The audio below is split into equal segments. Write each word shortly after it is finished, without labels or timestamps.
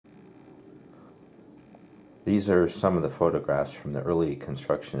These are some of the photographs from the early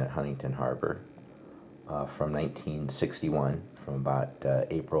construction at Huntington Harbour from 1961, from about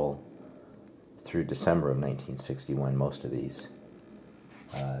April through December of 1961, most of these.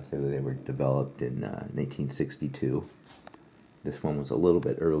 So they were developed in 1962. This one was a little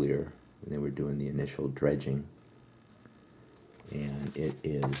bit earlier when they were doing the initial dredging. And it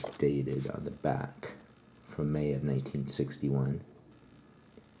is dated on the back from May of 1961.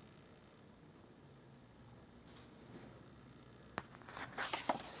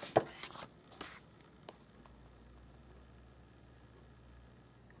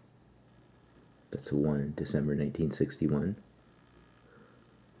 That's the one, December 1961.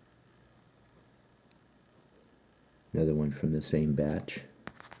 Another one from the same batch.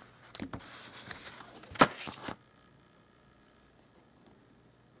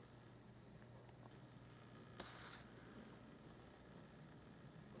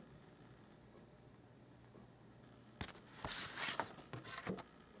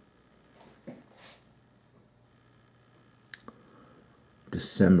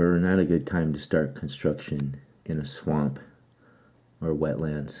 December, not a good time to start construction in a swamp or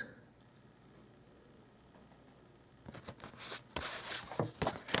wetlands.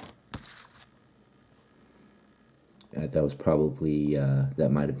 That was probably, that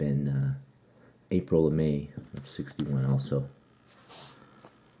might have been April or May of 61 also.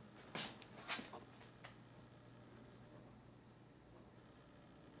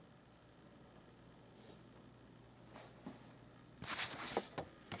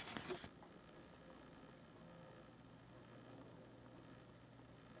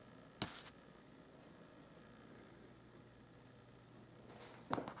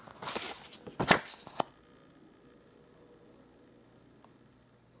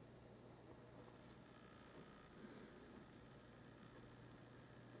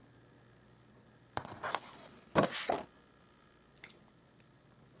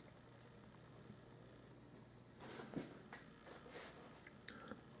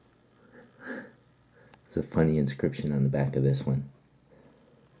 It's a funny inscription on the back of this one.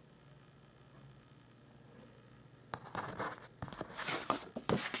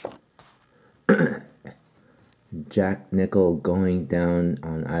 Jack Nichol going down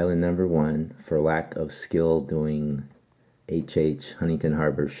on island number 1 for lack of skill doing HH Huntington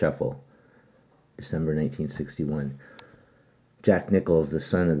Harbour shuffle, December 1961. Jack Nichol is the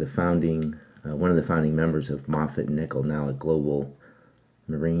son of the founding, one of the founding members of Moffatt and Nichol, now a global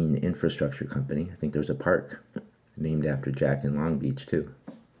marine infrastructure company. I think there's a park named after Jack in Long Beach too.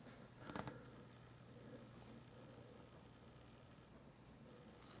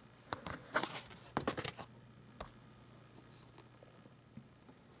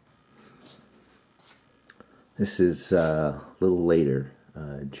 This is a little later,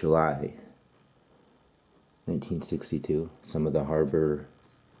 July 1962. Some of the harbor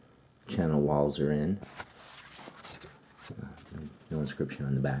channel walls are in. No inscription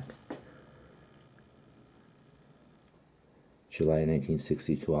on the back. July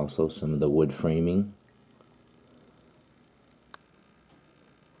 1962 also, some of the wood framing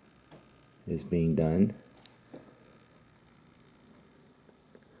is being done.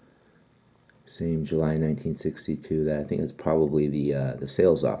 Same July 1962, that I think is probably the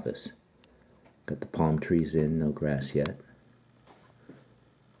sales office. Got the palm trees in, no grass yet.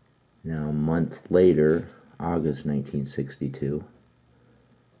 Now a month later, August 1962.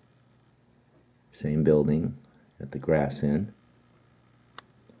 Same building, got the grass in.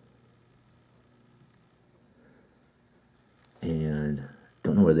 And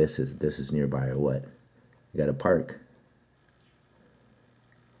don't know where this is. This is nearby or what. You got a park.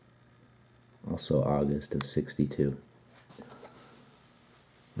 Also August of 62.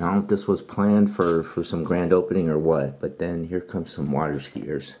 Now I don't know if this was planned for some grand opening or what, but then here comes some water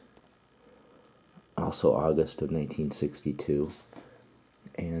skiers. Also August of 1962.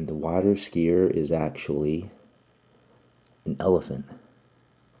 And the water skier is actually an elephant.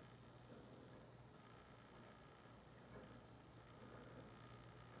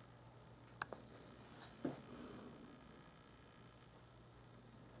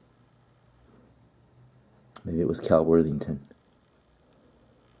 Maybe it was Cal Worthington.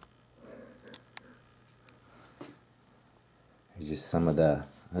 There's just some of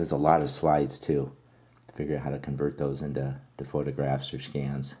there's a lot of slides too. To figure out how to convert those into photographs or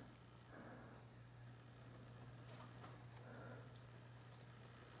scans.